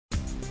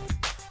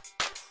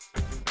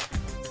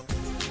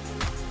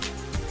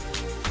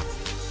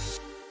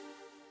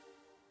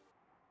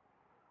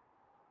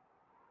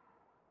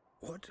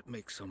What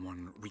makes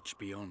someone reach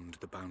beyond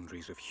the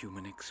boundaries of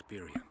human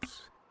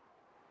experience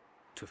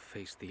to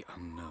face the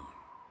unknown?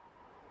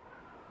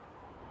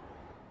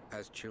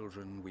 As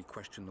children, we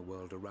question the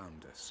world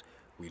around us.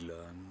 We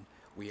learn,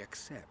 we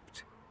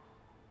accept,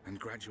 and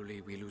gradually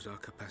we lose our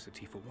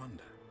capacity for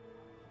wonder.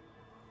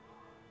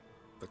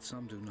 But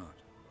some do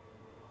not.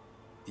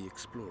 The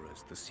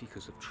explorers, the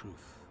seekers of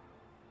truth.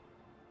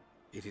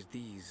 It is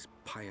these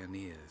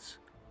pioneers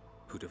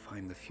who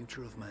define the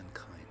future of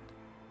mankind.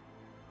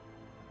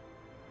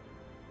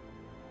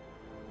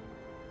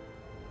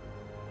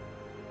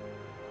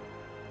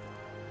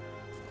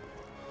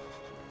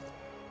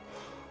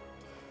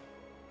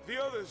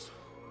 The others,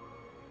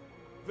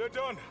 they're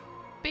done.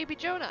 Baby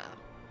Jonah.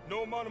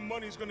 No amount of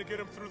money's gonna get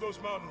him through those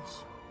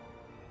mountains.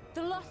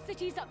 The lost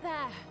city's up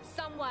there,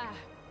 somewhere.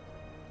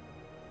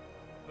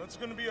 That's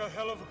gonna be a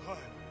hell of a climb.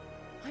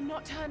 I'm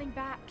not turning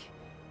back.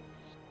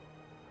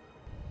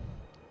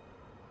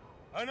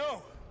 I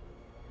know.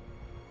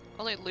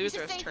 Only We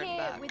losers should stay turn here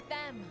back. with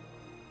them.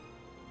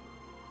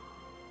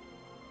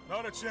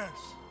 Not a chance.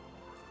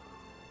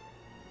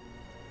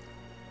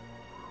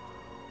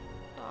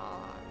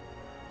 Aw.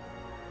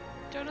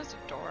 Jonah's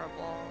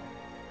adorable.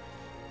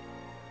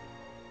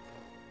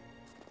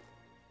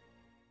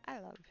 I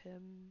love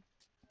him.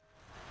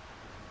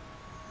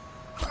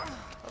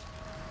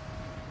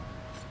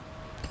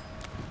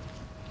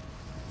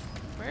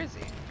 Where is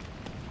he?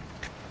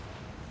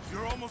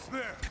 You're almost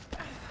there.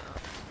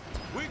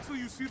 Wait till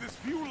you see this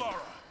view, Lara.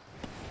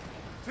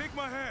 Take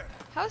my hand.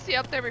 How's he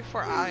up there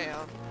before I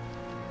am?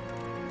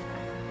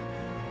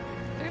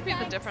 Maybe the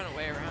Thanks. different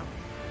way around.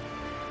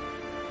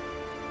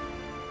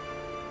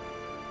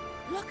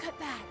 Look at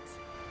that.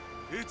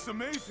 It's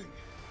amazing.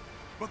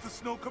 But the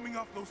snow coming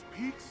off those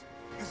peaks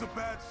is a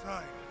bad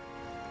sign.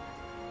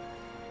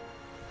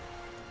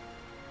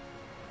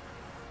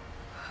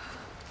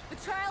 The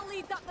trail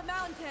leads up the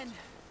mountain.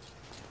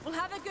 We'll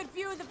have a good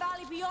view of the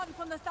valley beyond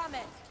from the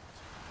summit.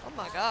 Oh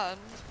my god.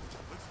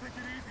 Let's take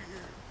it easy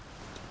here.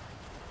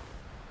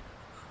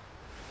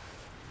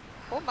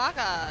 Oh my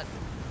god.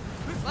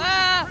 This place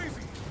Ah! is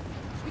crazy.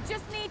 We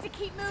just need to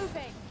keep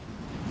moving.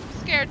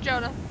 I'm scared,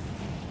 Jonah.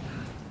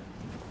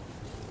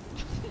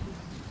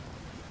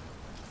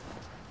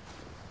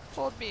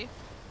 Hold me.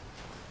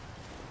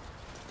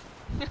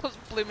 He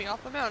almost blew me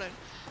off the mountain.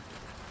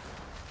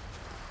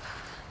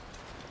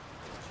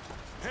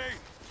 Hey,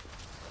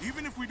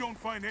 even if we don't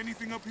find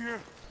anything up here,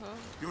 Huh?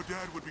 your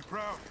dad would be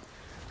proud.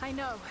 I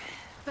know,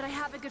 but I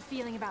have a good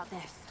feeling about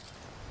this.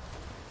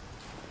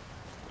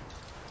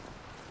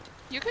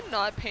 You could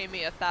not pay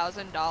me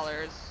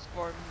 $1,000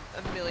 or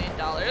 $1 million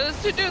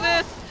to do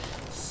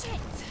this. Shit!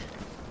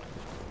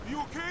 You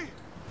okay?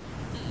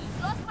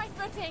 Lost my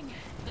footing.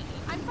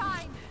 I'm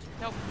fine.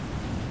 Nope.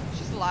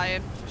 She's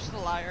lying. She's a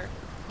liar.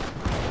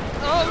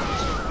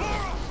 Oh!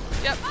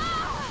 Lara! Yep.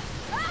 Ah!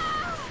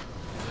 Ah!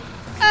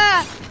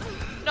 Ah!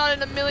 Not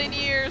in a million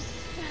years.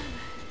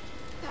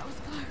 That was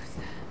close.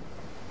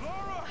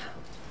 Lara!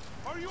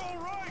 Are you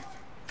alright?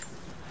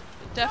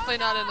 Definitely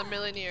not in a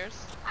million years.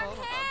 I'm Oh,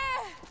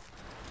 here!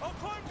 I'll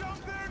climb down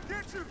there and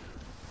get you!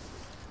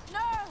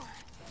 No!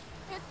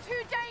 It's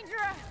too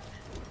dangerous!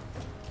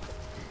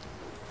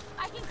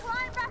 I can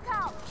climb back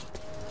up!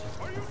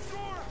 Are you sure?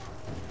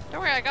 don't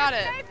worry, I got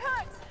it. Stay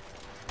put!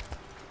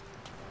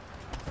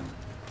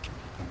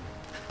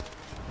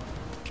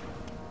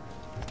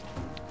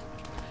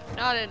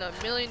 Not in a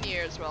million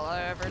years will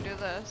I ever do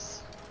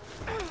this.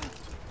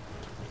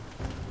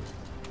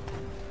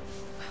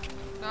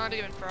 Not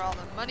even for all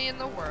the money in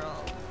the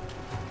world.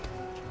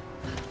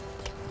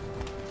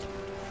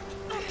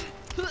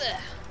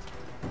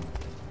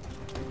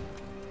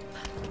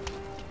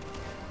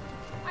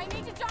 I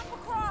need to jump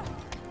across!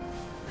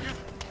 Yeah.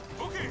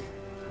 Okay.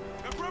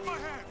 Now grab my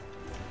hand.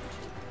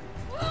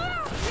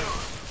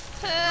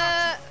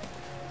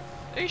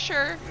 Are you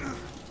sure?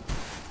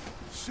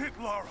 Shit,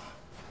 Lara.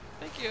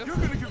 Thank you. You're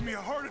gonna give me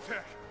a heart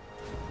attack.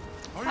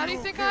 Are How do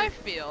you think okay? I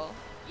feel?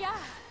 Yeah,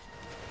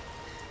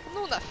 I'm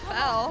the one that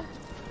fell.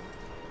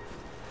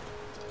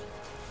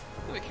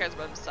 Who cares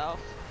about himself?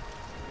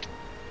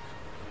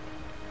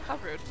 How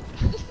rude.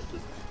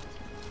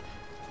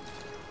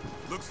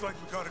 Looks like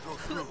we gotta go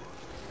through.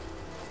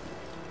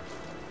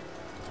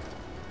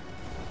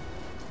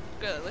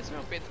 Good, at least we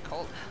won't be in the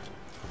cold.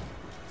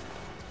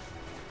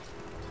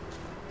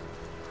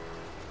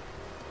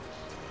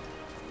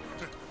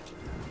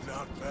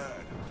 Not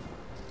bad.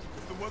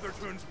 If the weather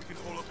turns, we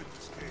can hole up in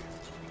this cave.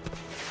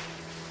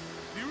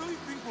 Do you really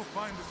think we'll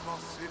find this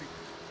lost city?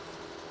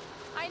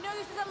 I know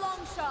this is a long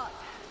shot,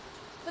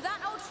 but that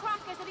old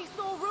tracker said he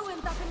saw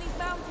ruins up in these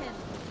mountains.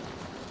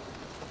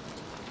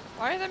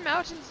 Why are the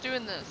mountains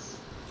doing this?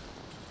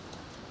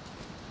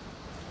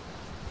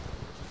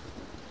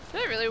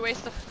 Did I really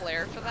waste a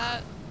flare for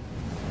that?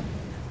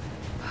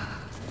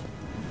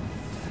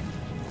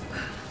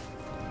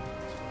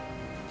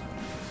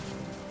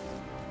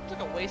 It's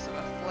like a waste of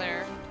a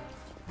flare.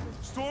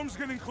 Storm's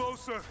getting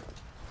closer.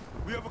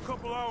 We have a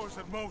couple hours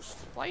at most.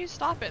 Why are you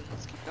stopping?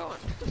 Let's keep going.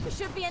 There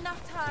should be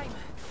enough time.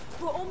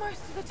 We're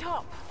almost to the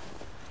top.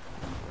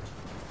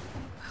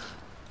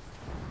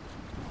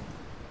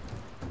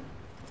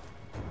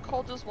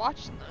 cold just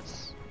watching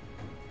this.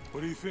 What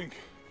do you think?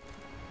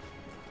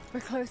 We're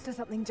close to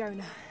something,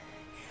 Jonah.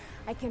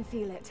 I can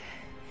feel it.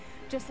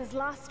 Just this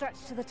last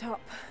stretch to the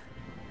top.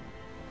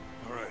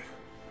 All right.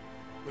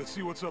 Let's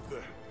see what's up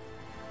there.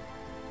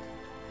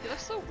 He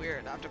looks so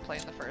weird after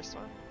playing the first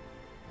one.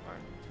 Or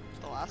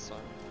the last one.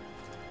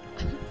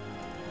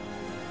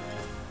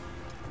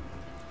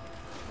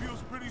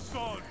 Feels pretty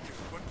solid here,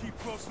 but keep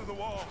close to the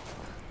wall.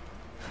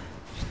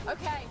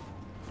 Okay,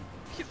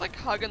 He's like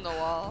hugging the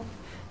wall.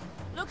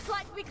 looks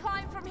like we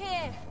climb from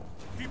here.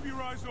 Keep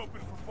your eyes open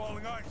for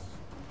falling ice.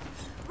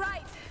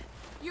 Right,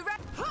 you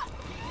ready?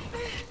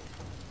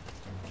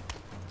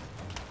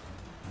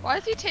 Why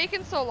is he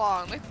taking so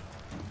long? Like,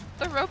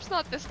 the rope's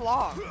not this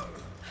long.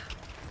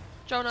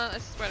 Jonah, I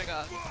swear to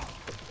God.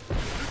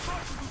 There's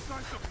lots of loose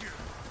ice up here.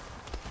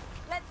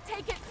 Let's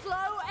take it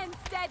slow and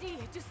steady.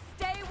 Just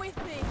stay with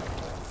me.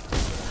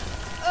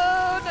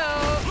 Oh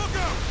no! Look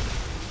out!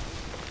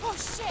 Oh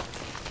shit!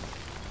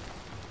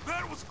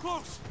 That was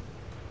close.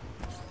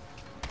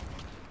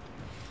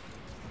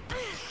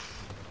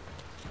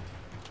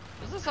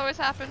 Does this always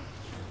happen?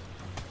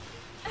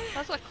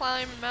 That's what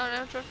climbing Mount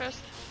Everest.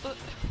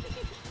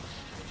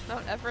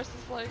 Mount Everest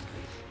is like.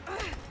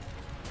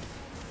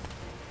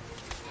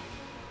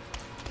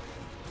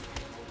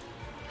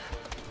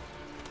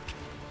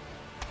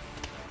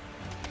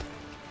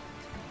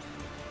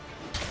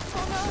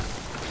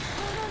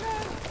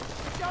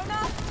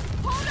 Jonah,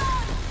 hold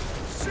on!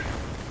 Shit!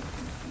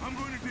 I'm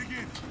going to dig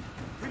in.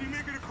 Can you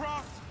make it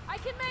across? I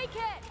can make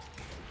it!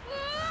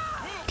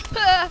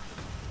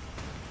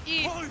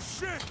 Eat. Holy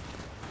shit!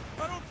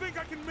 I don't think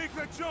I can make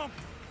that jump.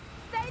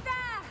 Stay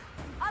there!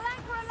 I'll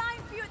anchor a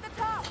line for you at the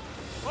top.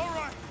 All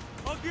right,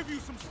 I'll give you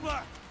some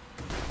slack.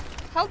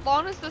 How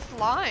long is this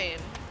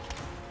line?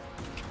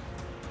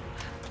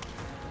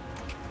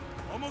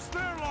 Almost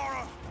there,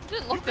 Laura. It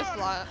didn't look You this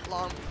got it.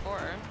 long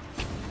before.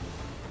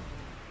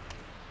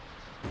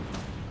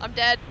 I'm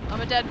dead.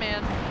 I'm a dead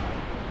man.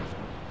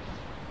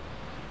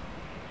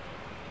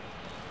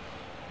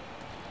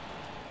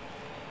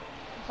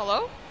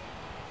 Hello?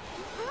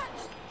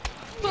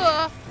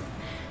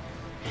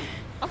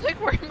 I'm like,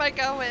 where am I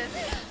going?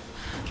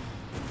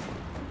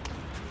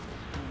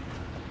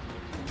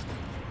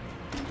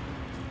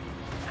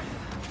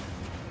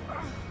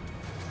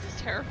 This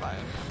is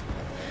terrifying.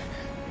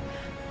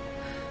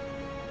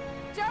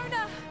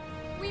 Jonah,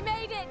 we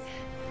made it.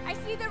 I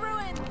see the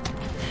ruins.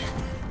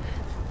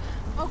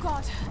 Oh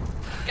God.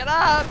 Get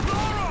up!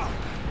 Laura!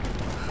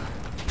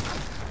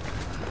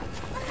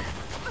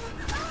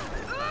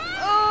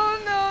 Oh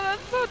no,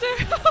 that's so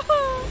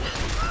terrible!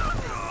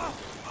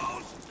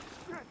 Oh,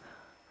 shit.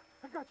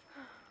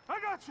 I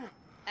got you.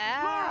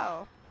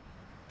 Ow!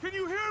 Can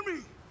you hear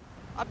me?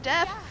 I'm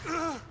deaf.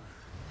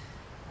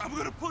 I'm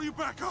gonna pull you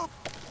back up.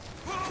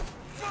 Oh,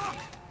 fuck.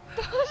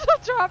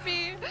 So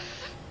droppy.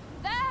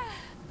 There.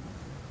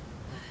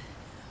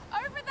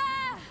 Over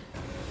there.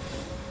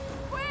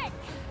 Quick.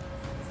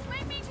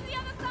 Swing me to the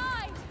other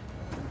side.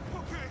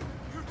 Okay,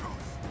 here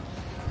goes.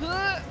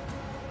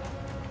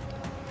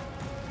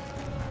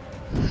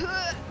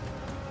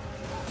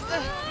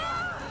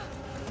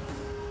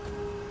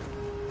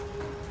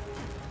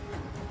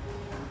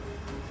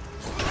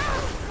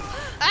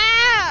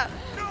 Ah!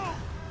 No!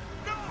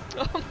 No!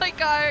 Oh my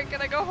God,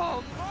 can I go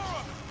home?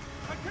 Laura!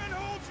 I can't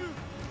hold you!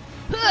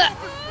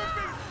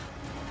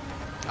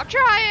 I'm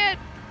trying!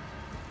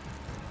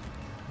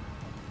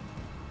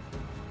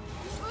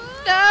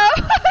 No!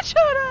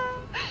 Jonah!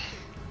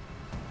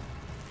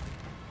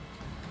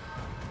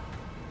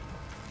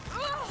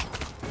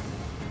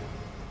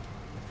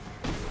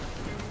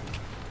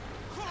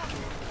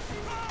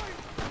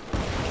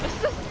 This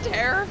is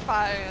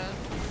terrifying.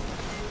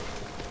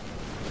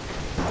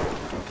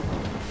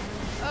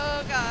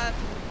 Oh God.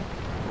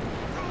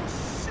 Oh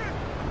shit!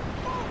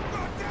 Oh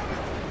god damn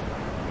it!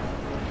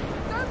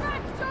 Go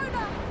back,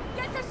 Jonah.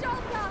 Get to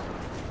shelter.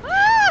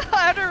 Ah, I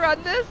have to run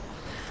this.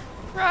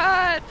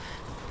 Run.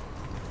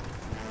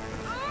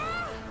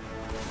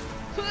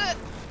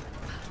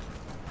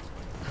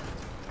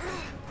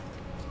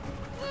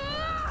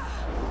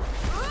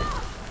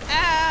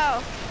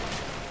 Ow.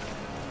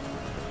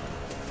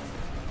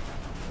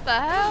 The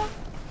hell?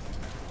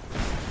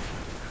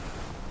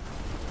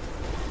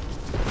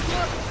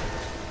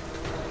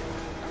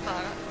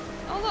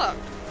 Oh look.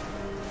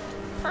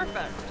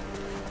 Perfect.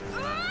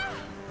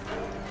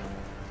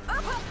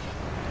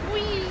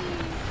 Whee!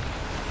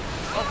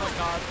 Oh my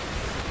God.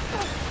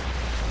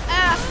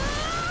 Ah!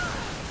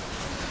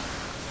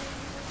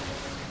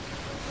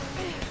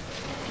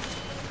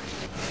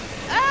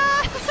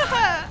 Ah!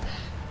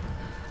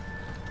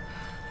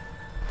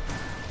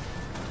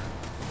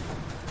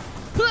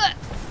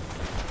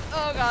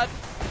 Oh God.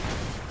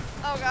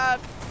 Oh God.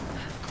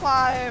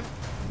 Climb.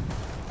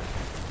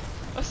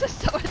 This is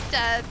so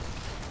intense.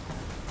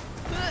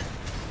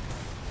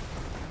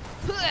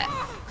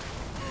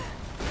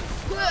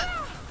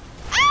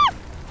 Ah!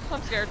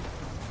 I'm scared.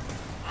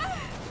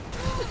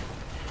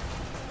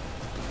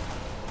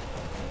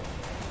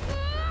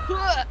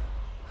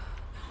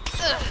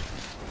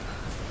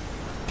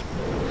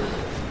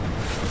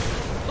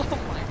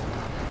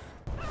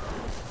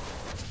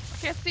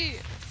 see.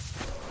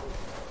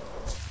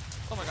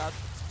 Oh my god.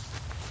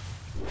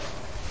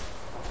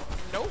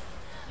 Nope.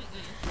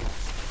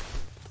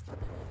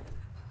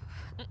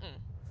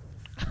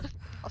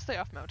 I'll stay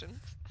off mountains.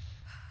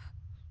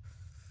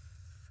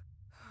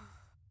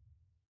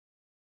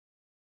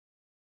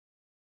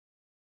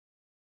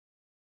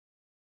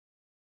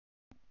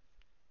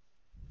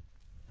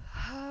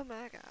 Oh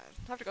my god.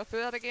 Have to go through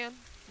that again?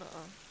 Uh-uh.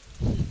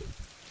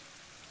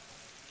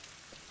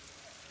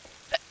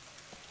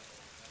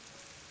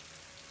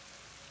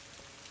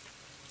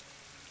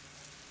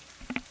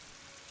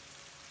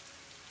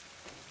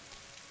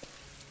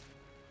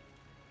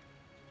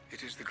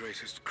 It is the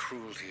greatest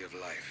cruelty of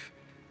life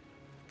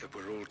that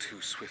we're all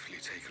too swiftly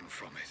taken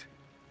from it.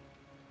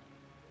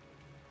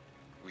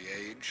 We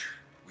age,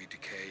 we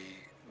decay,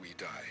 we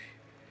die.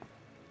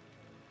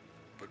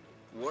 But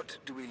what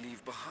do we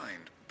leave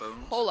behind?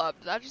 Bones? Hold up,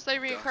 did that just say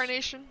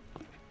reincarnation?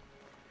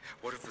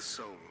 What of the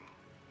soul?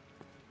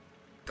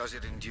 Does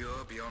it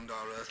endure beyond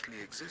our earthly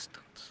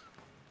existence?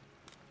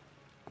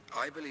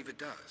 I believe it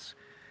does.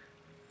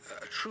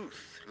 A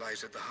truth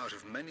lies at the heart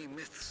of many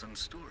myths and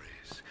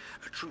stories.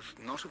 A truth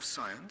not of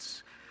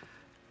science,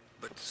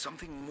 but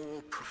something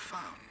more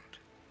profound.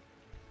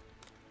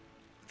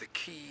 The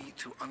key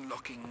to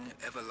unlocking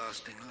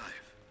everlasting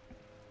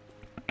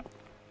life.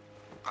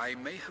 I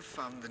may have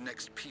found the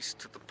next piece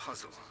to the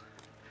puzzle,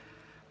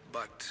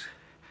 but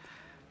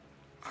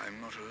I'm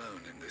not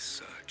alone in this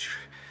search.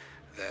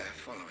 They're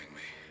following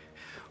me,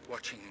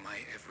 watching my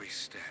every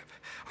step.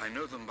 I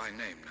know them by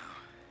name now.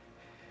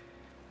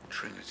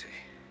 Trinity.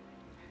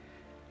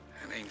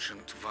 An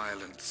ancient,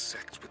 violent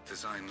sect with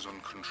designs on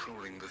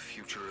controlling the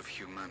future of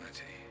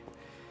humanity.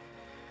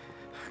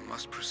 I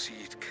must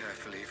proceed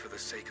carefully for the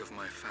sake of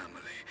my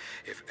family.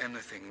 If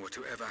anything were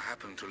to ever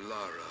happen to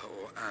Lara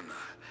or Anna,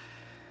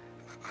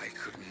 I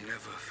could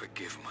never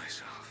forgive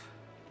myself.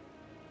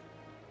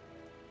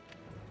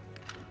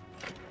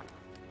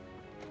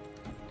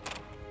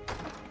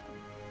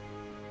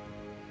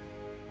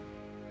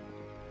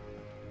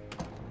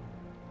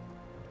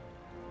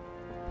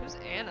 Who's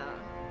Anna?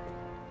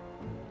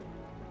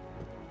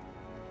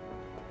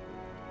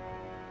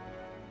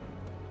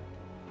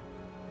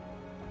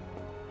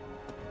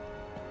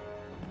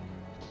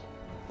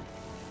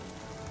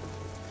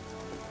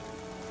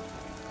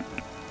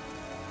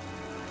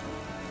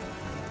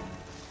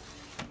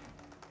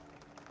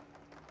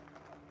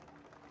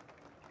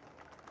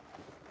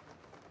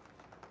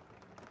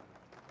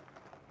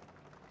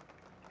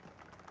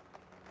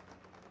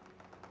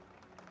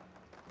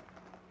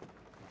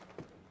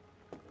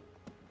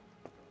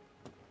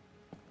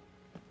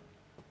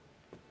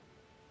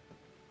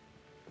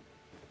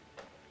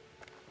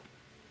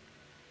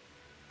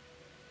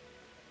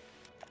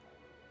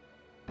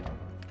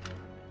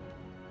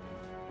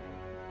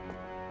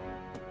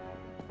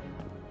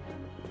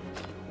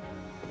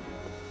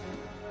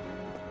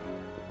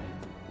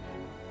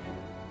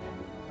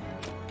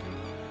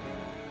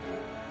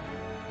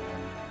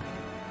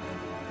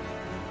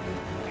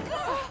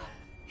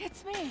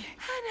 It's me.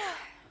 Hannah!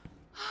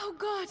 Oh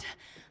God,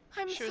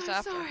 I'm so sorry. She was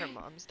after her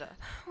mom's death.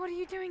 What are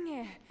you doing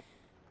here?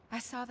 I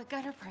saw the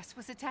gutter press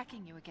was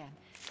attacking you again.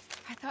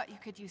 I thought you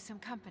could use some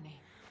company.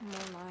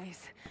 No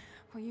lies.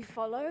 Were you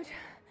followed?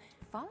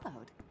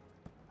 Followed?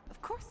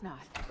 Of course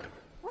not.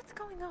 What's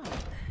going on?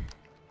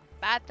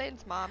 Bad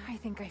things, Mom. I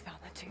think I found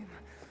the tomb.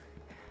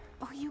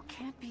 Oh, you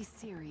can't be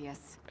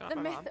serious. The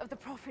myth of the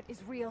Prophet is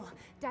real.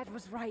 Dad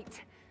was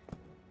right.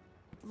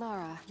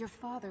 Lara, your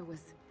father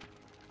was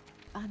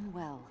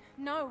unwell.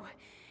 No,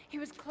 he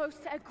was close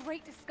to a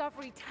great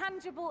discovery,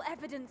 tangible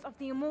evidence of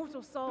the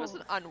immortal soul. He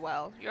wasn't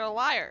unwell. You're a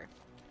liar.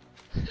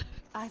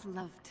 I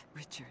loved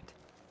Richard.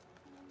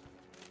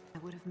 I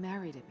would have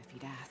married him if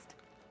he'd asked.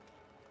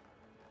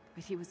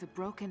 But he was a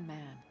broken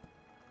man.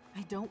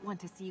 I don't want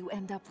to see you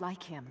end up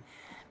like him.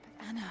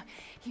 But Anna,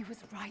 he was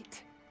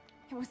right.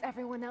 It was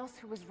everyone else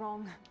who was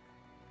wrong.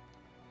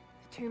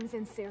 The tomb's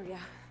in Syria.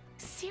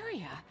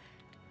 Syria?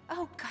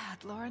 Oh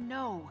God, Laura,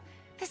 no.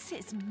 This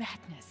is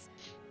madness.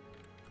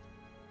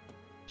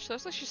 She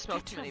looks like she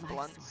smoked too Get many your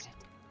life blunts.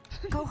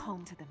 sorted. Go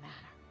home to the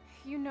manor.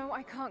 You know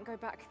I can't go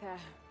back there.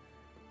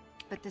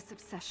 But this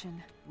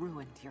obsession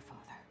ruined your father.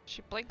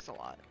 She blinks a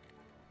lot.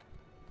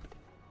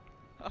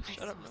 Oh, I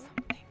shut saw up. Mom.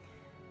 something.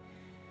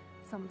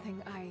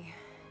 Something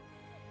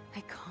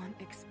I can't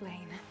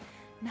explain.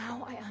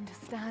 Now I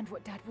understand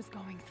what Dad was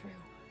going through.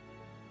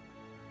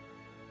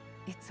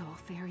 It's all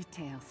fairy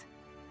tales.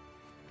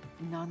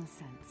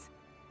 Nonsense.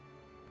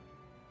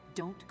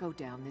 Don't go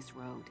down this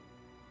road.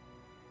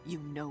 You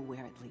know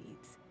where it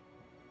leads.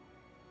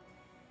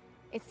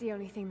 It's the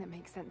only thing that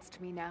makes sense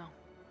to me now.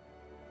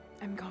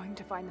 I'm going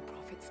to find the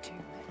Prophet's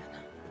tomb, Anna.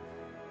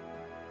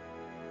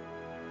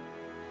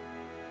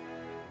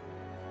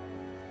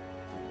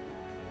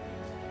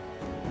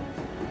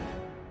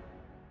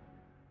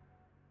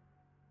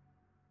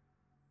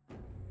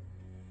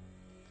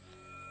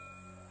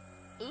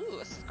 Ooh,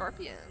 a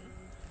scorpion.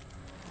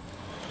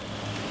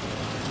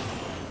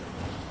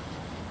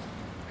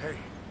 Hey,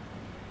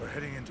 we're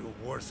heading into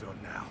a war zone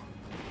now.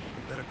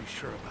 We Better be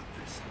sure about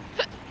this.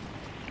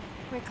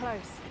 We're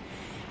close.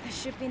 There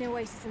should be an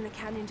oasis in the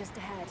canyon just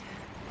ahead.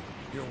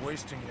 You're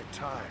wasting your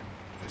time.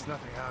 There's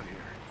nothing out here.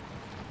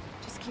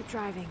 Just keep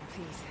driving,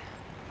 please.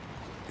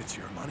 It's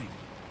your money.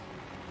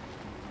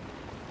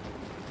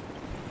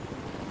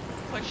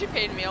 Like, she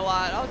paid me a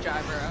lot. I'll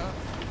drive her out.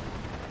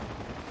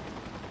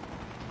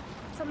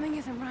 Something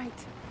isn't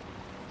right.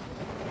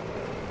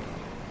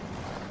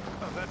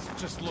 Oh, that's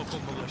just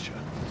local militia.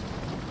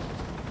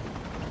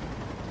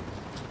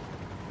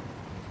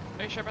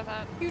 Are you sure about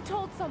that? You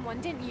told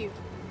someone, didn't you?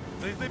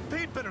 They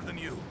paid better than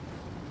you.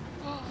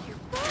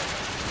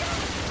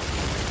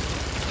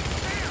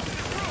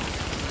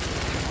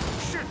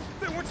 Shit!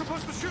 They weren't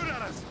supposed to shoot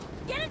at us!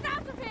 Get us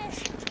out of here!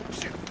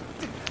 Shit!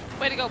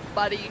 Way to go,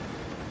 buddy.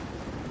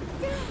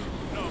 No,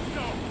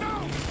 no,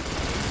 no!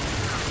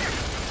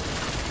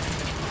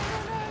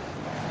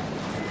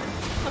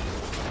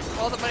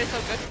 Well, the money's so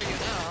good for you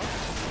now.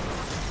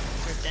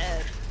 You're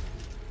dead.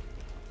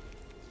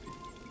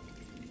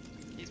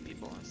 These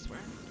people, I swear.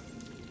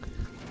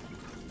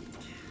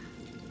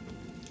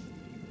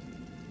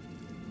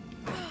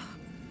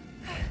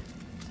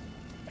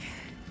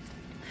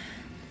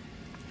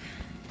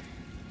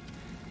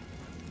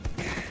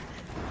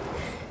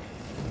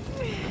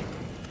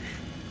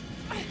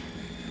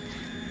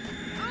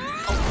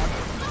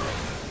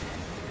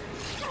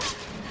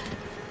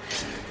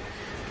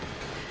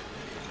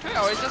 Can I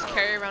always just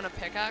carry around a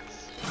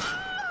pickaxe?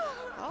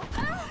 Oh.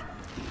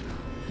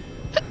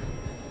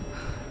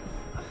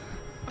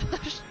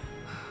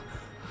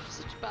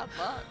 Such bad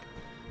luck.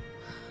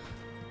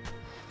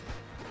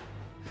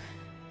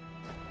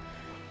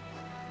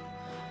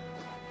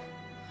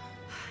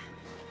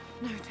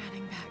 No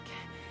turning back.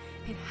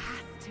 It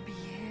has to be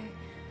here.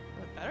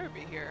 It better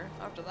be here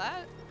after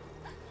that.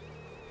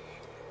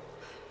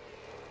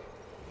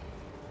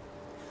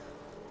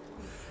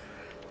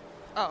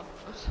 Oh.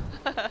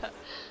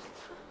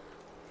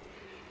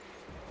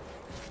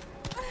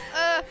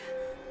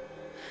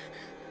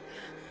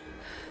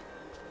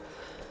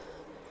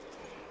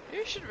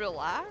 You should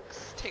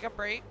relax, take a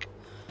break,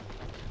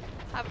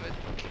 have a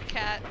Kit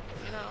Kat,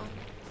 you know,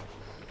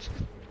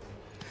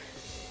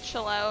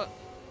 chill out.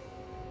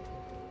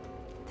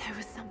 There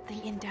was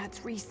something in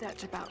Dad's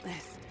research about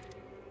this.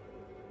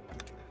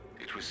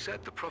 It was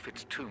said the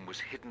Prophet's tomb was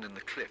hidden in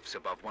the cliffs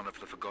above one of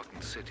the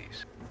forgotten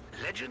cities.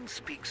 Legend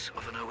speaks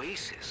of an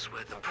oasis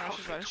where the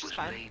Prophet she's was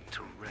fine. laid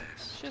to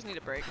rest. She doesn't need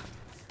a break.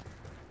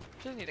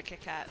 She doesn't need a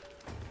Kit Kat.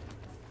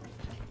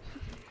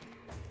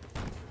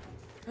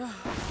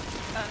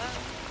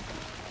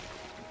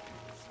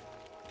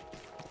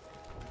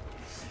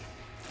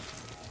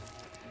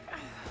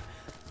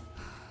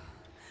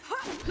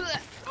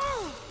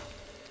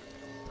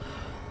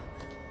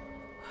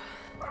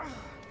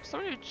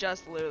 Someone who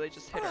just literally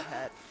just hit her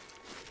head.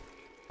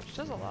 She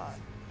does a lot.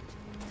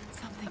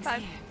 Something's Bye.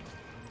 here.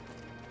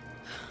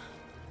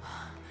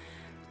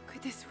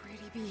 Could this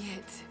really be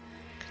it?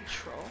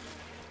 Control.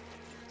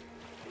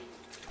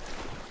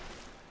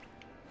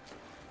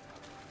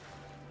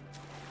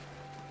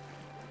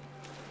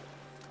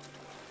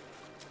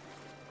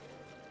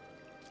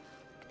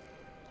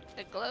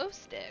 A glow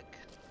stick.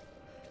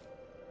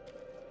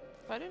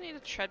 Why do I need to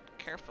tread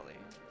carefully?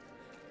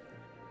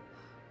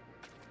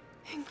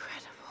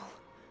 Incredible.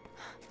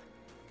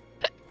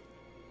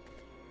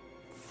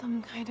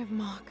 Some kind of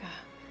marker.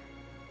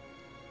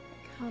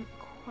 I can't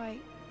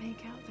quite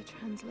make out the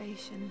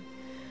translation,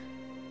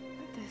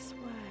 but this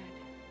word.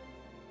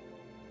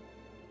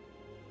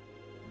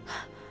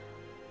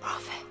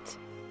 Prophet.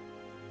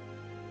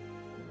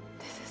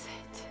 This is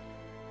it.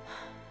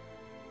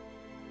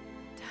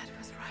 Dad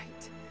was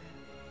right.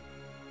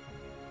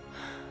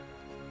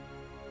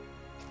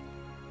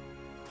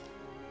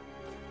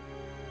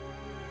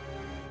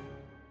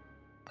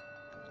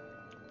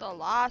 The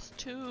Lost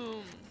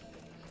Tomb.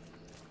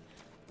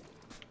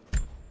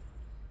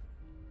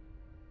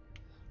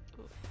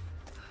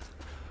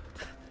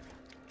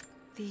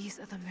 These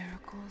are the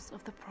miracles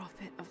of the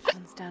Prophet of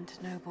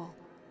Constantinople,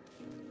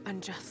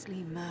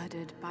 unjustly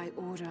murdered by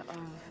order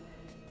of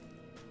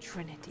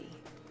Trinity.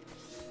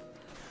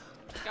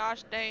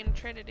 Gosh dang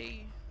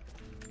Trinity.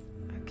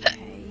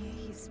 Okay,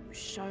 he's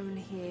shown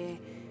here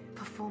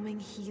performing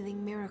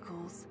healing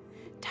miracles.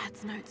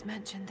 Dad's notes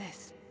mention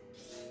this.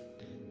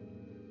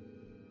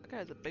 That guy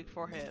has a big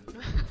forehead. I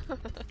don't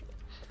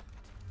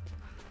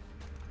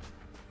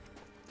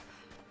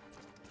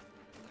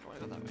want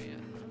to go that way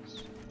yet.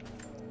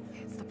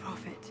 It's the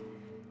Prophet,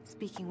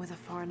 speaking with a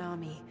foreign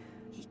army.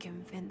 He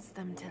convinced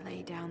them to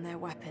lay down their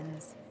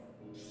weapons.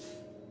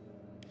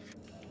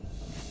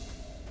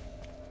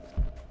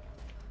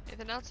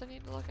 Anything else I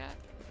need to look at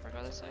before I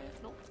go this way?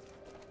 Nope.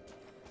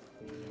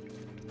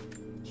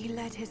 He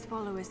led his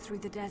followers through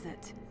the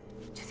desert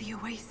to the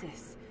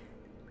oasis.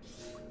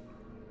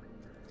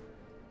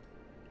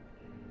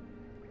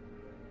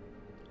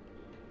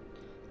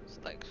 It's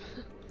like...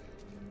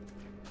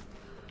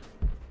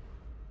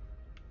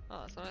 Oh,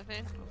 that's not a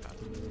thing?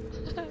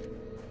 Okay.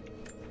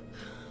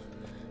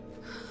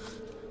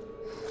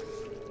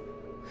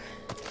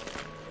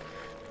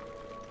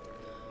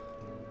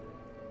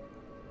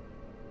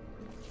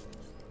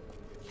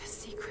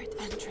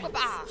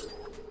 Ah!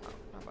 Oh,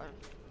 not bad.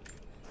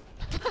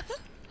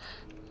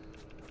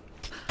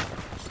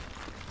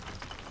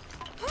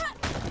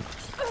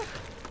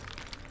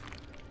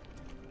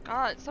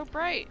 God, it's so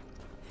bright.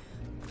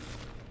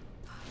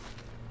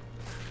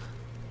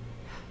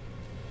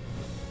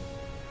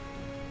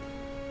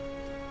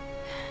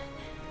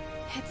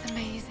 It's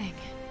amazing.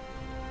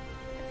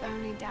 If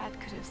only Dad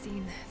could have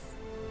seen this.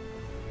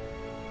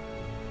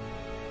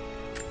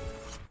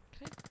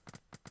 Okay.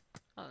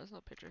 Oh, there's no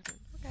picture thing.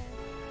 Okay.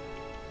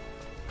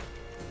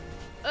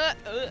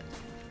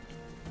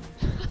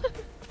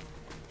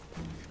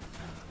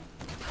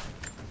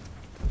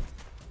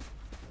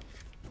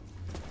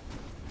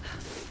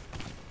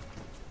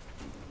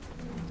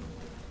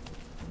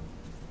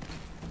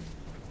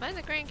 Am I in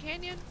the Grand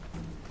Canyon?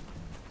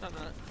 No, I'm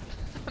not.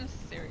 I'm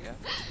Syria.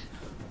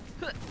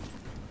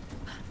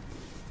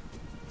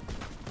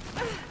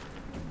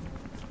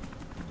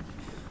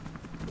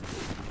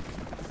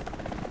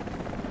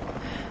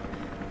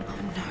 Oh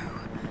no.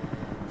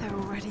 They're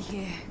already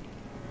here.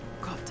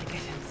 Got to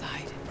get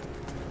inside.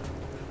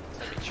 It's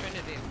gonna be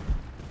Trinity.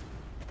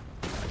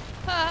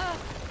 Ah!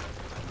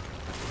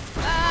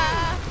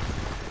 Ah!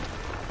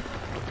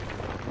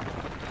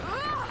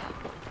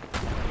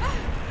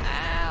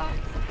 Ow!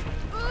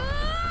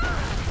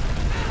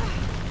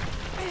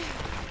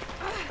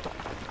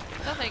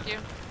 No thank you.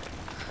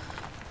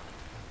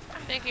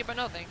 Thank you, but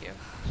no thank you.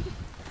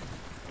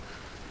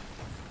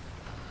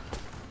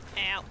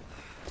 Ow.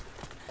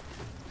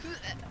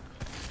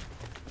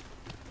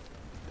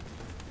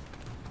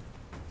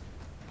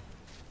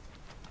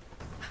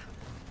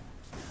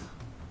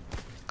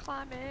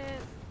 Climb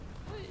it.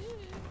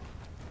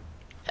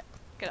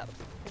 Get up.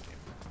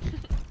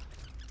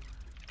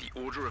 The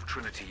Order of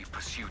Trinity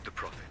pursued the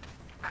Prophet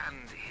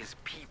and his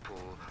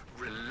people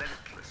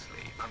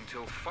relentlessly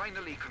until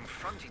finally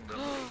confronting them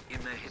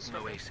in their hidden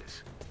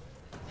oasis.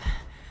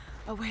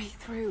 A way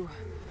through.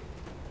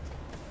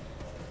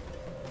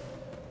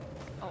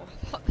 Oh,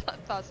 I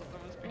thought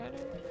something was behind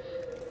her.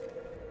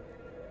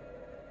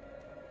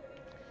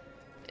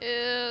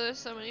 Ew, there's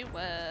so many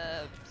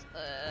webs.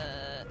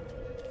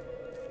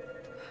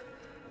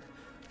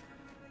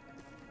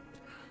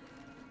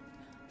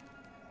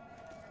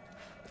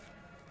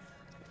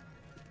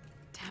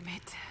 Damn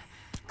it.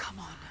 Come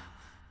on.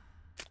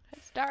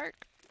 It's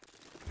dark.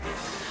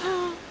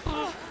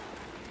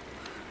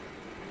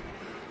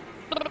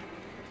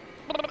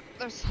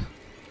 There's.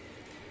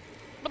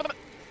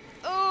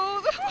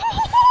 Oh.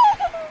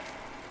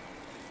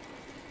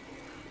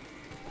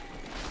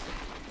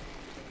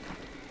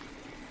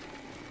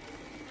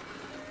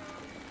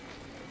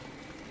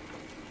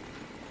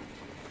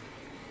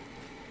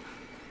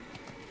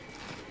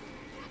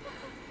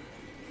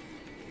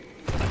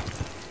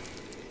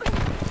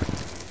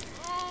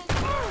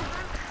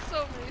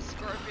 So many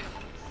scorpions.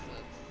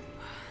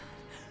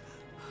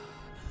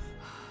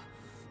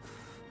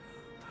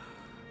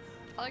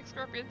 I like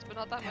scorpions, but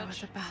not that There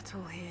much. was a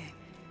battle here.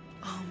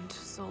 Armed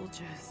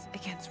soldiers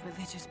against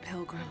religious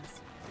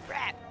pilgrims.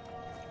 Rat.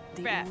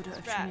 The Rats, Order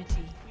of rats.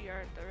 Trinity. We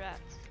are the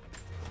rats.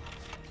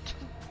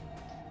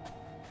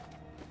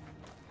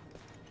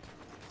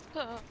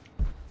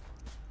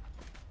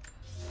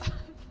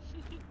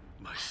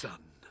 My son,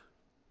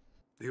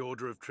 the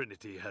Order of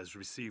Trinity has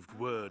received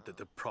word that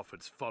the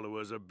Prophet's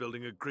followers are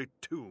building a great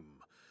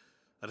tomb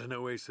at an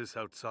oasis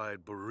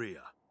outside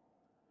Berea.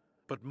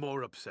 But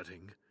more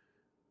upsetting,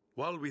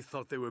 while we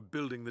thought they were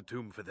building the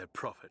tomb for their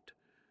Prophet,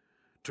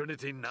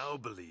 Trinity now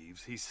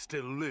believes he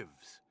still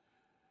lives.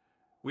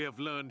 We have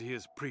learned he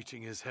is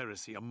preaching his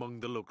heresy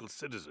among the local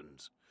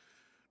citizens,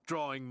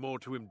 drawing more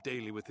to him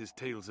daily with his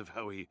tales of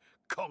how he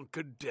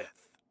conquered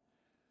death.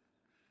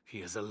 He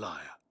is a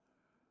liar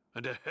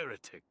and a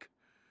heretic,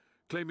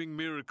 claiming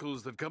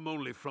miracles that come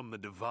only from the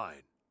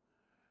divine.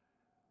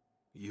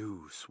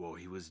 You swore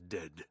he was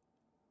dead.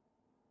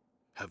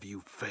 Have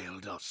you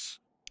failed us?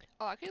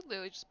 Oh, I could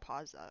literally just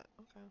pause that.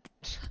 Okay.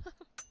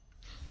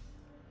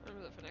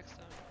 Remember that for next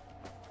time.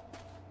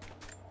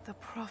 The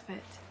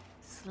Prophet,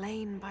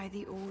 slain by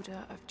the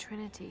Order of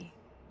Trinity.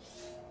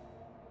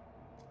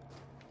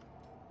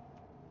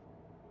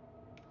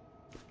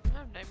 I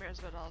have nightmares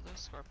about all those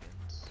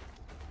scorpions.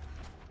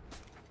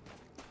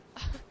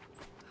 I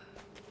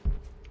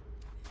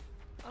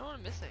don't want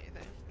to miss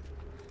anything.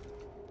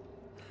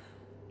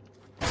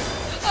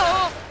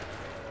 Oh!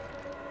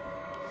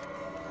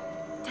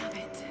 Damn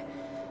it.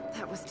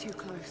 That was too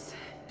close.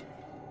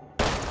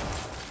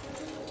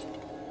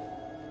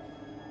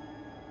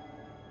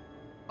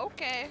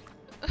 Okay.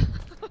 I'm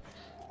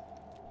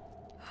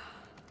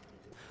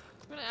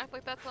gonna act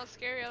like that's not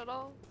scary at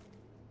all.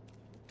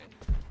 Okay.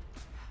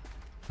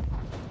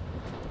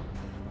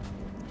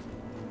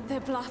 They're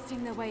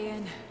blasting their way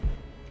in.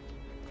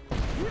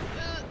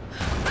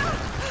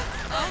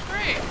 Oh,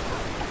 great!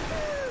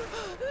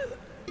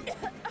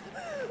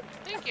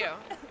 Thank you.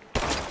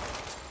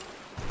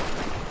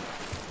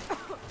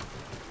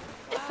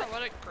 Wow,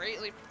 what a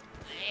great leap.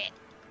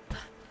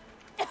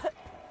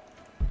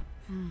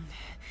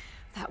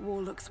 That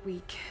wall looks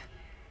weak.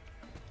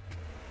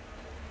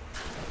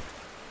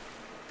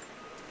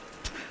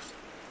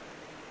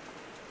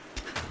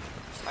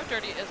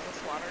 dirty is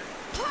this water?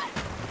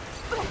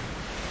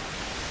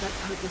 Let's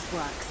hope this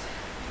works.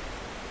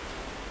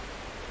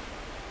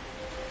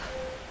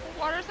 The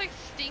water's like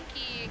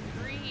stinky and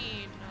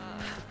green.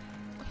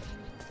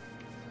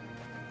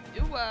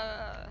 Ew.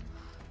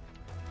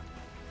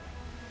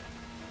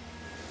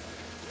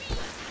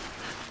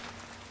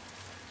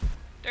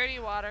 Dirty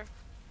water.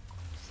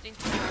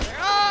 Stinky water.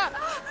 Ah!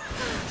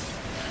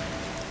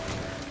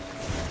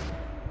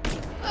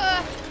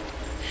 Ah!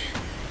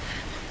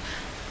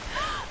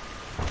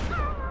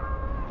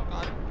 Oh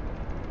god.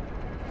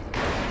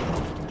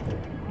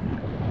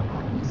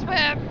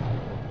 Swim!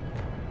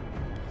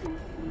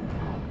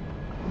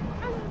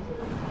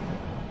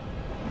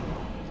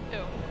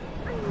 Ew.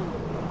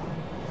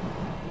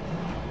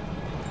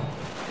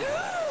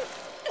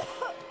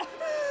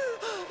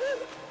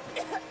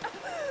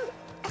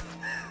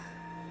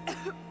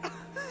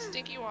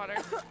 Stinky water.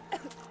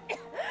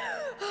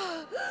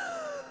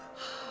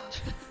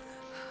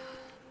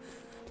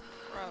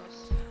 Gross.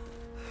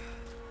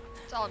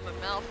 It's all in my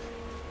mouth.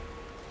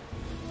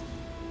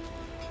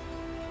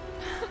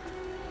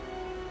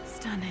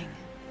 Stunning.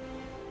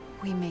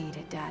 We made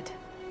it, Dad.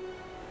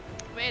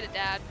 Made it,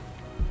 Dad.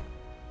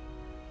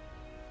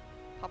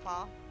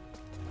 Papa.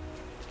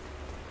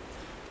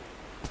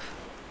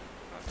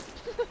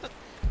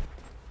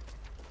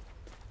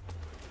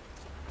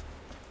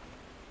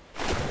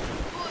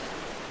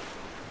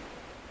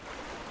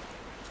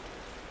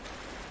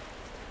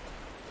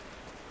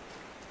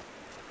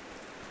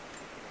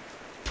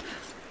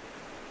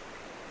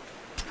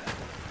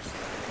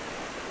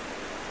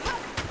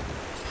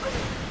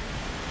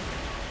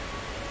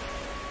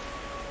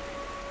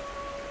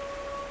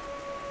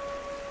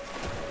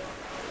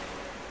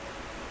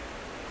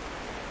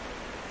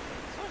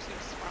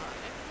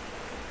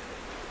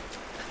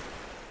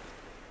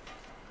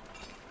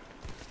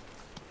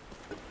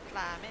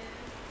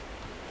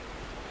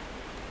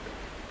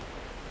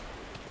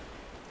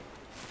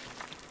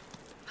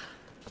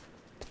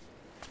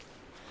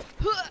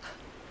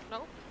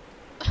 No.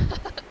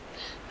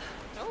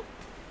 No.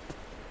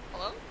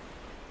 Hello?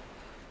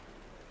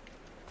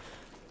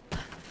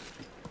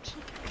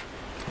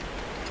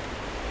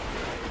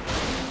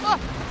 Ah!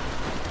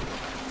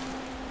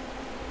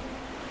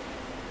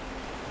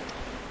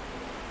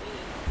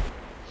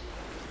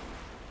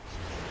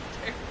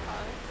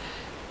 Terrifying.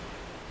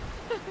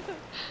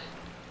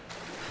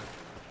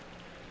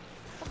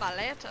 Oh, my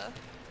Lanta.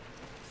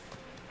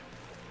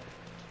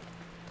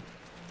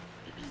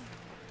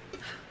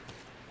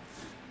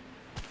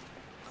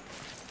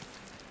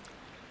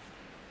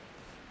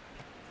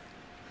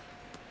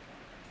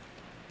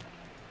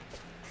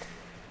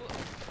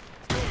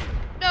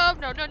 No,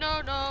 no, no,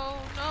 no, no,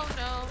 no,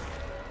 no.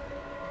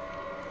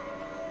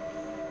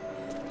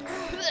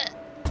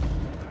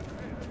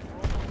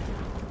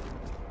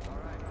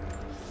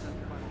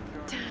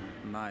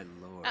 My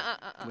lord.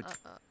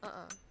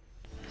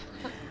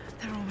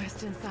 They're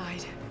almost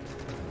inside.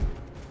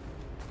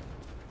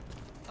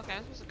 Okay,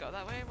 I'm supposed to go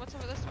that way. What's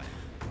over this way?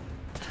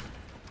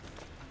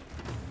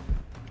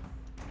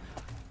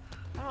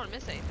 I don't want to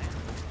miss anything.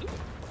 Ooh,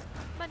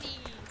 money.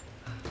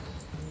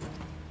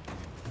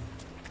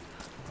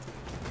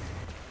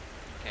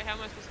 Okay, how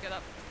am I supposed to get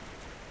up?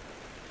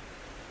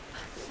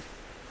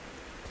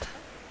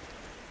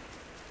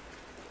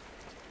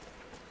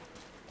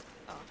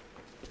 Oh.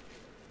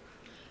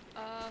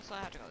 So I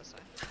have to go this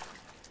way.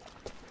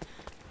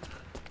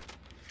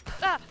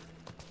 Ah!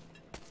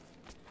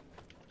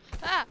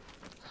 Ah!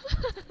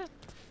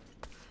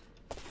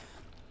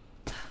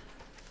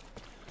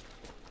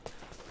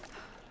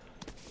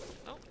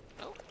 No,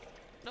 no,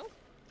 no,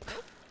 no,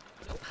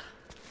 no.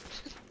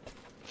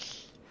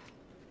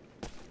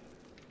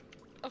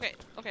 Okay,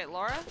 okay,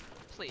 Laura,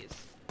 please.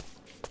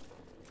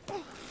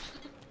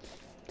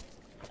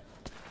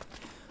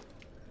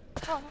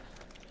 Oh.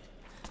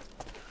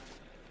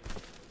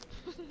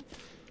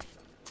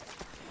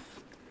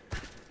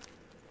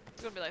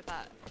 It's gonna be like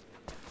that.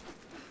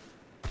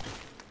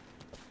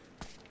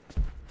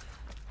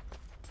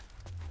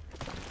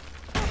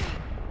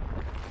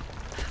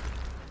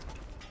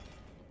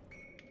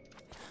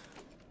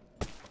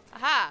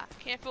 Aha!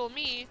 Can't fool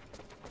me.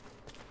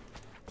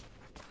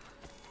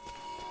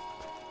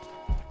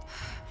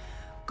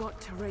 Got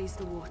to raise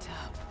the water.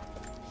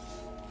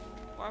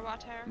 More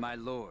water. My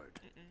lord.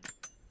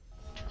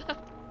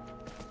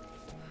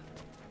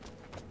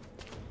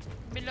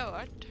 My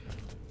lord.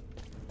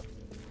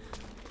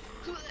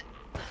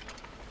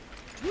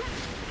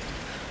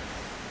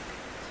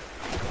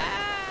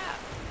 Ah!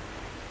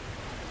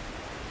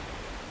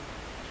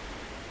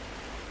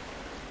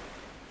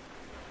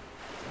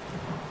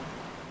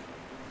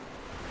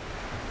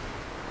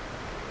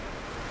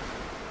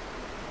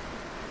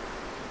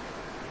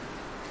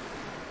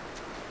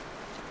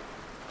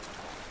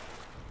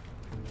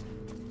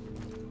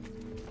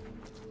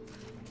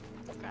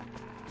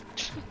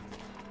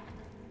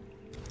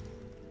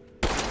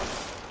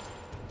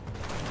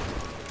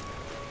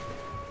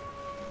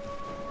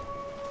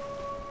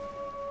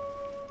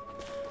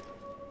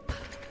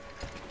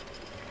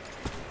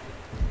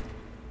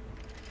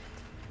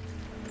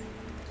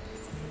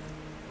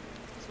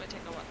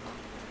 take a while.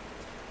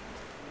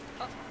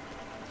 Oh.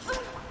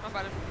 How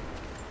about it?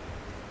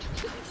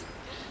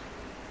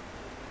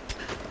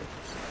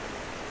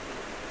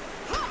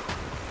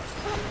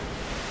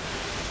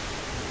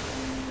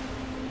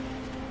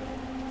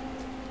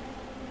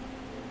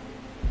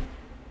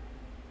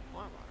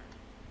 More water.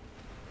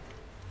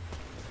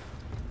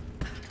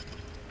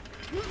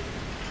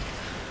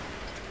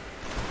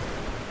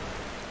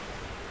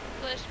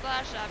 Splish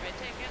splash, I'll be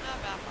taking a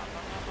bath.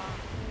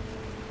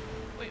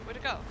 Wait, where'd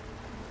it go?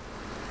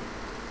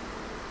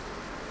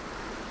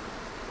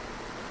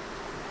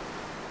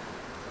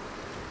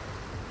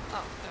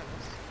 Oh, there it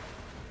is.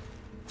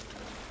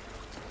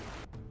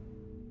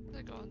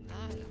 Where'd it go on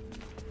that?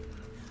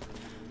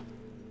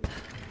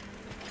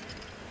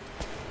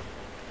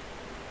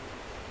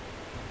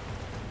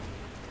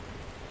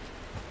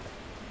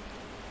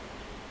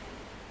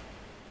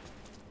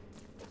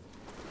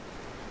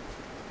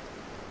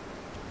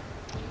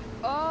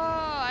 Oh,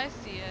 I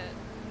see it.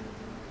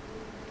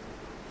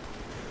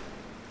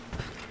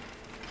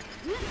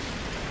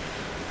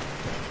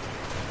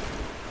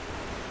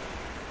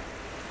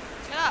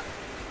 Get up.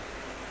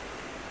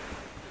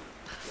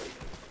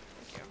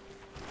 Thank you.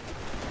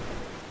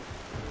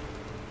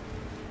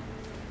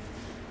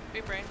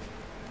 Be brave.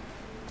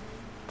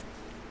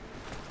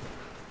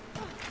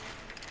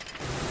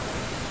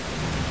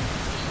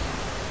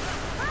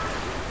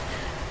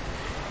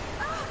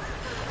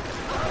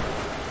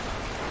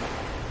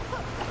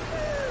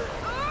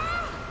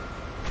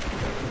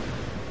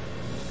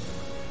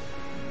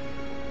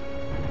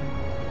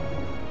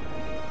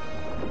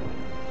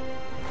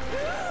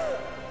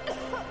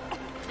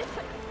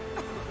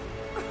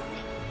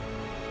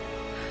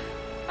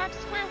 Back to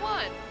square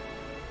one.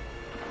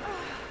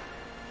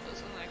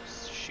 Those can like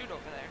shoot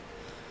over there.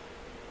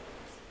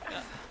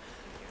 Yeah.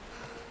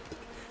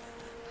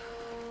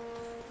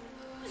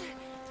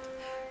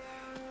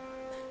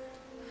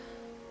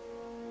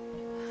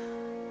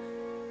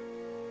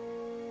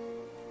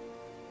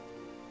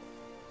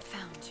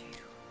 Found you.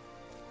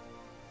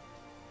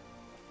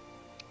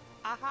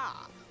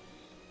 Aha.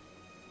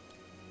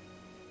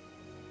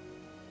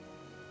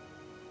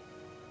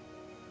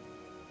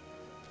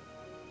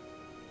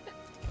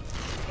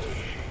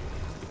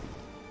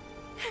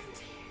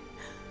 Empty.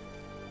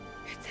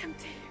 It's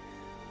empty.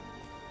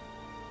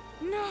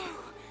 No.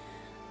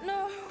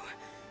 No.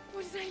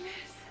 What did I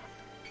miss?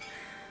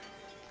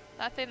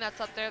 That thing that's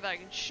up there that I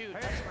can shoot.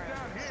 That's where I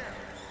am.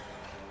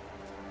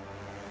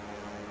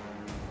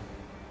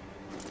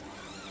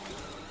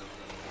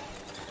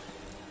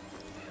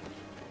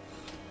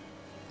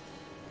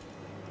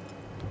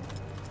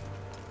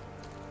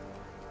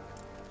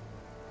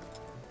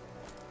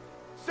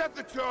 Set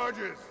the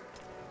charges!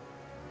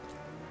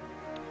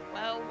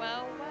 Well,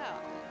 well,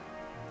 well.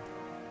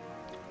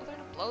 Are they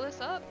gonna blow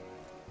this up?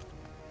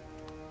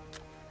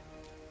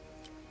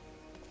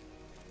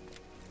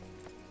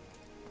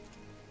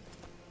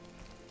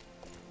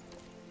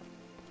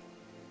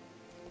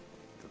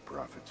 The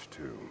Prophet's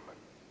tomb.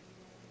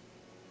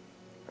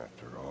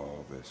 After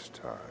all this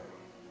time.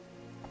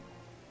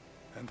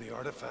 And the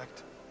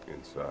artifact?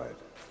 Inside,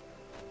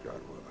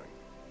 God willing.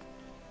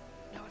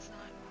 No, it's not.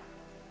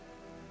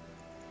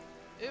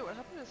 Ew, what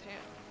happened to his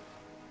hand?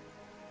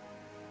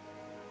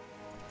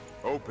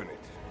 Open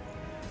it.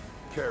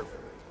 Carefully.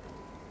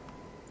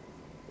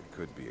 It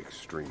could be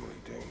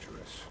extremely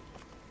dangerous.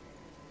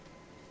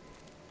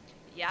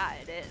 Yeah,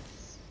 it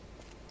is.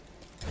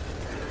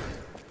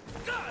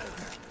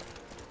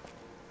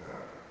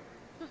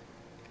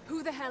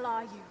 Who the hell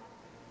are you?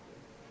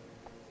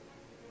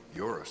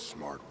 You're a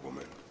smart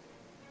woman.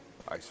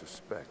 I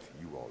suspect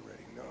you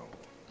already know.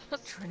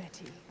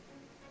 Trinity.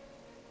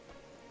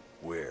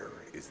 Where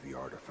is the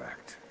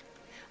artifact?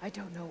 I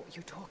don't know what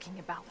you're talking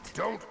about.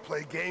 Don't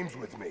play games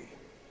with me.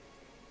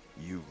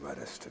 You led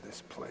us to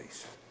this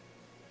place.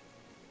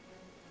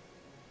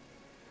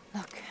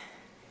 Look.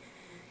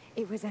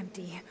 It was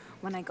empty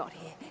when I got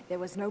here. There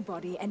was no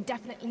body and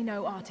definitely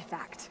no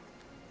artifact.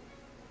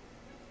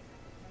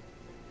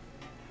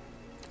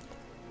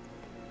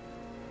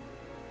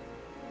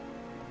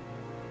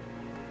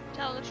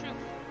 Tell the truth.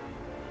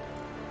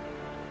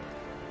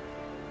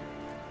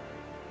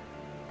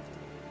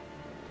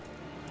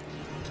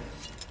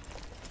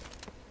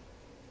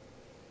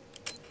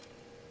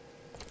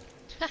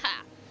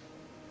 Haha.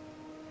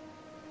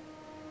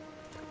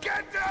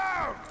 Get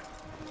down!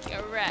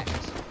 Get wrecked.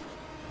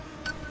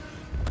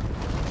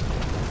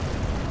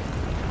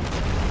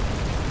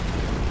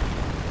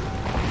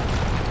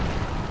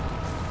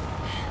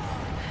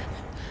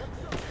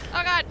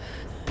 Oh god!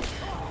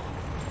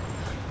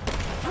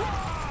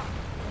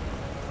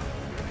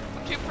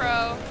 I'm too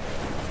pro.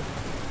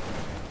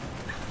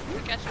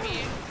 Catch me.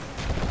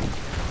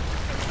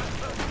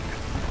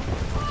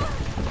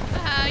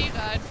 Haha, you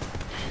died.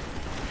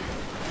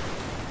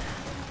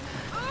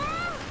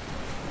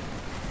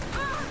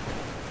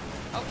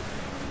 Oh.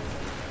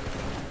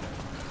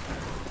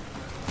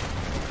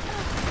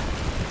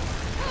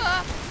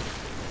 Ah.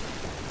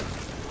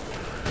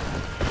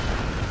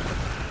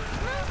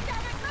 Move,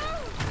 damn it,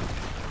 move!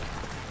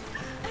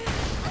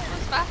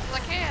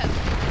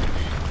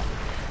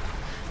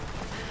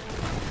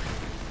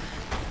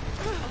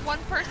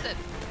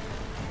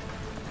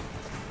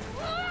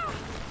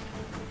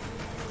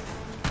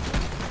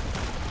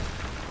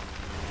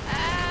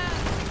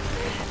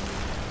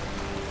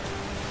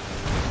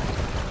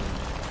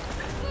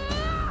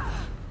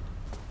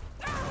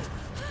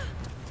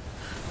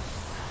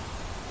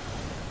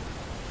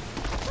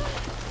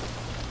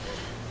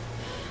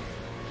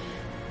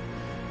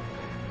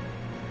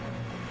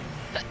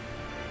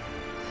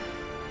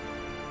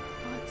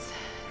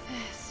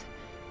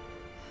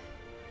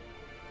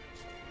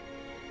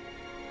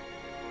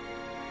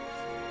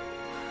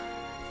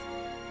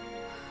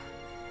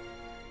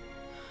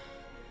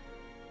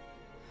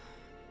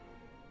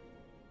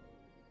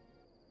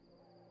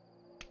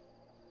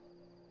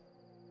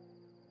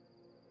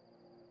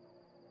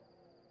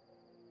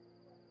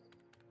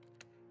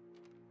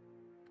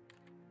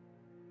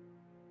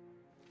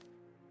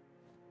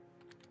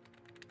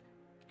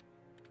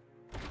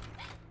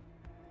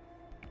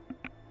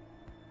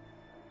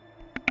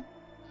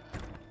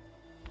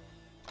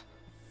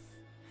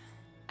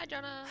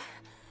 Jonah.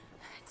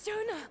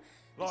 Jonah!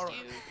 Lara,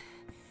 You.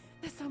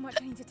 There's so much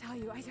I need to tell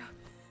you. I don't...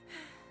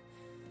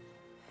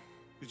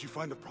 did you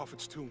find the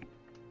Prophet's tomb?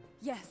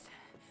 Yes,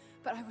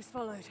 but I was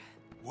followed.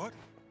 What?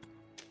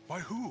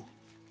 By who?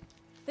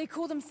 They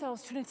call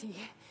themselves Trinity.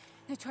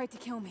 They tried to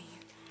kill me.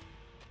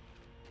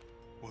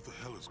 What the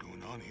hell is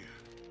going on here?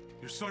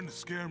 You're starting to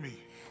scare me.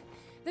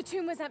 The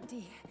tomb was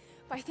empty,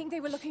 but I think they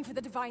were looking for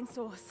the divine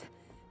source.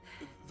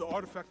 The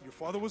artifact your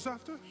father was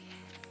after?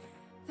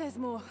 There's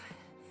more.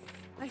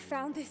 I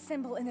found this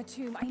symbol in the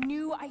tomb. I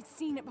knew I'd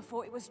seen it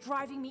before. It was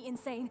driving me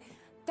insane.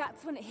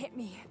 That's when it hit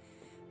me.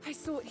 I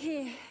saw it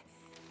here,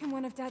 in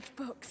one of Dad's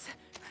books.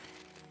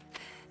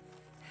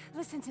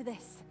 Listen to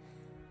this.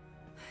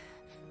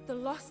 The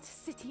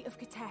lost city of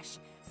Kitezh,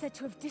 said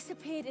to have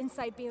disappeared in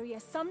Siberia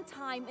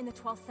sometime in the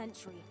 12th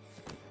century.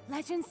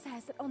 Legend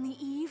says that on the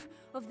eve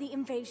of the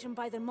invasion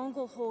by the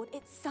Mongol horde,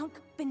 it sunk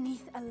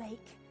beneath a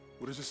lake.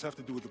 What does this have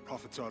to do with the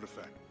Prophet's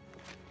artifact?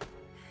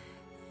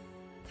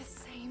 The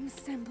same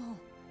symbol.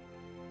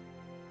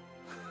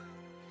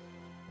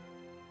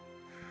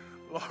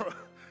 Lara...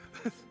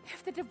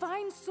 If the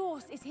divine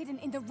source is hidden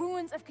in the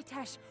ruins of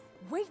Kitezh,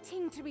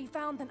 waiting to be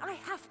found, then I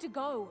have to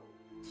go.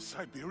 To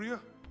Siberia?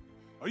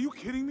 Are you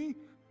kidding me?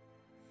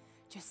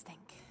 Just think.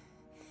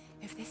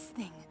 If this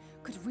thing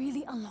could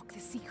really unlock the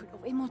secret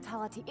of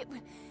immortality, it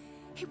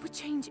would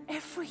change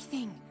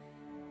everything.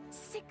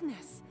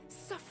 Sickness,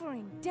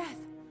 suffering,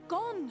 death,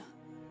 gone.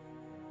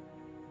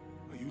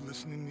 Are you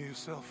listening to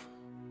yourself?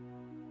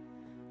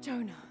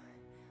 Jonah,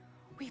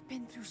 we've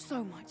been through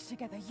so much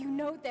together. You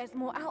know there's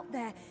more out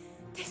there.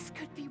 This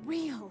could be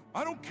real.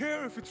 I don't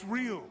care if it's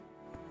real.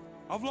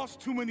 I've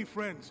lost too many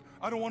friends.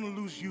 I don't want to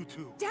lose you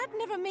too. Dad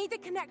never made the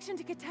connection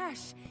to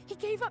Kitezh. He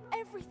gave up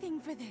everything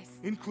for this.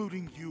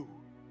 Including you.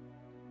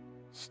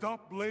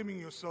 Stop blaming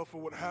yourself for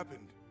what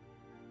happened.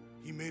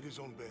 He made his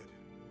own bed.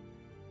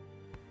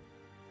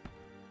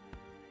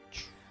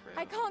 True.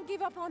 I can't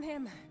give up on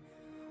him.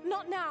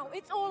 Not now.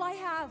 It's all I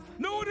have.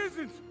 No, it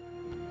isn't!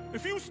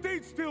 If you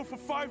stayed still for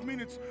 5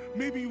 minutes,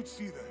 maybe you'd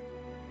see that.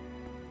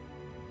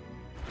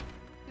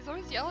 He's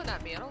always yelling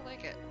at me. I don't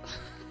like it.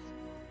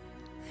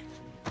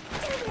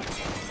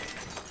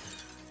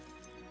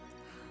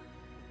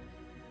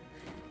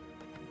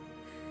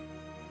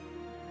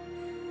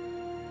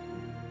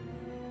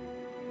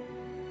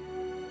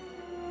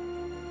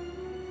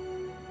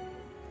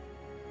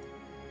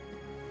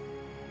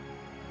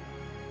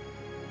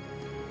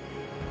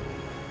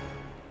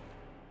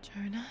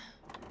 Jonah?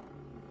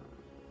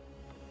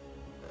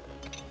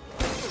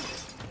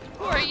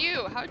 Who are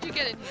you? How'd you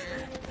get in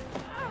here?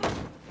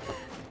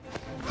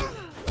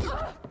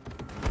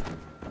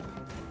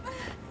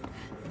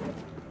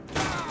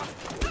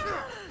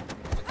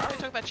 Oh, he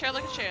took that chair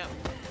like a champ.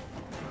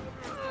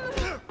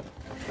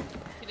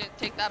 He didn't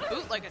take that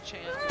boot like a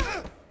champ.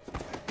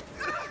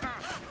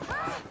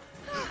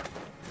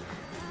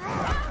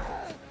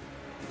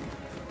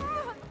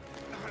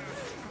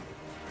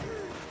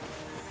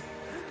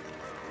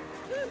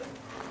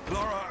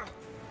 Lara!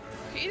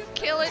 He's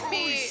killing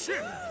me. Holy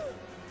shit!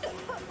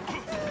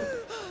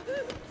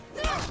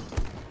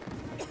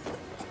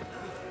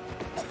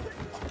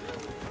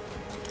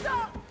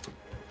 Stop!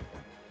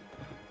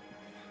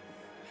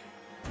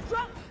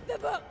 Drop the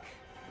book!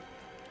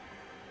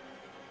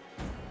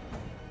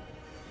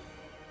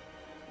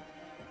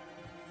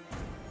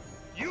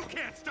 You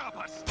can't stop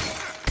us!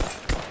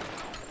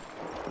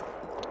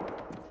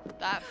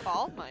 That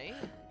ball might.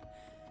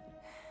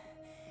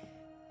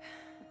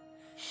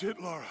 Shit,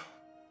 Lara.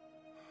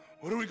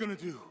 What are we gonna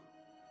do?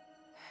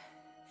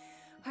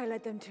 I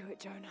led them to it,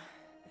 Jonah.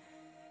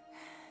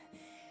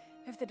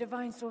 If the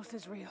divine source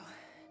is real,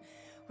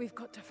 we've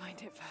got to find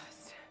it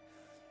first.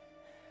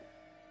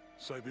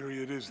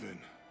 Siberia it is, then.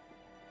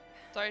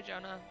 Sorry,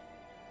 Jonah.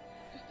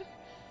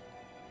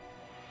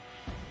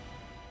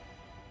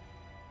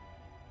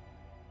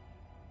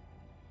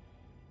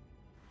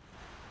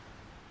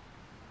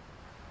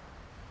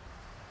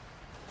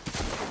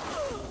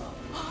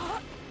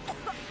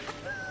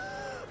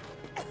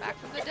 Back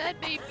from the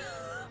dead, baby.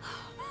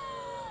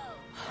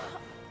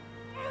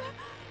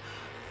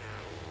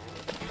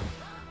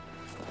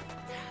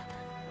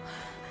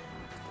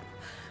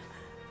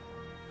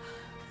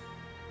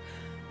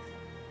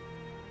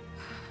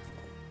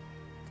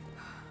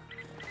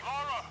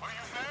 Lara, are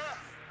you there?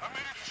 I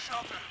made it to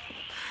shelter.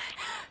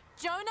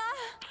 Jonah?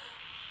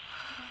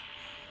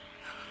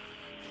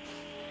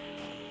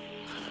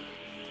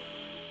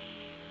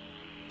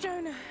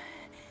 Jonah,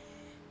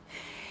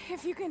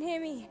 if you can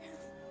hear me,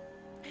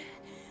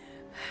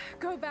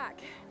 go back.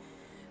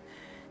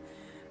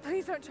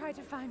 Please don't try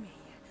to find me.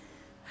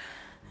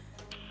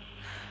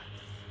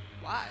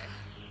 Why?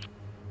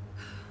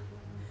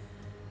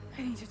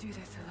 I need to do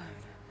this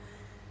alone.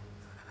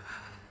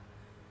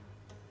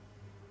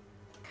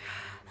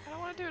 I don't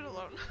want to do it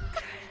alone.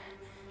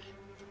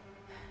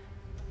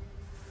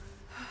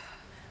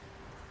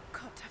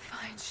 Got to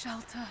find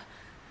shelter.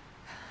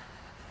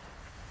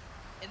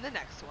 In the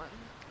next one.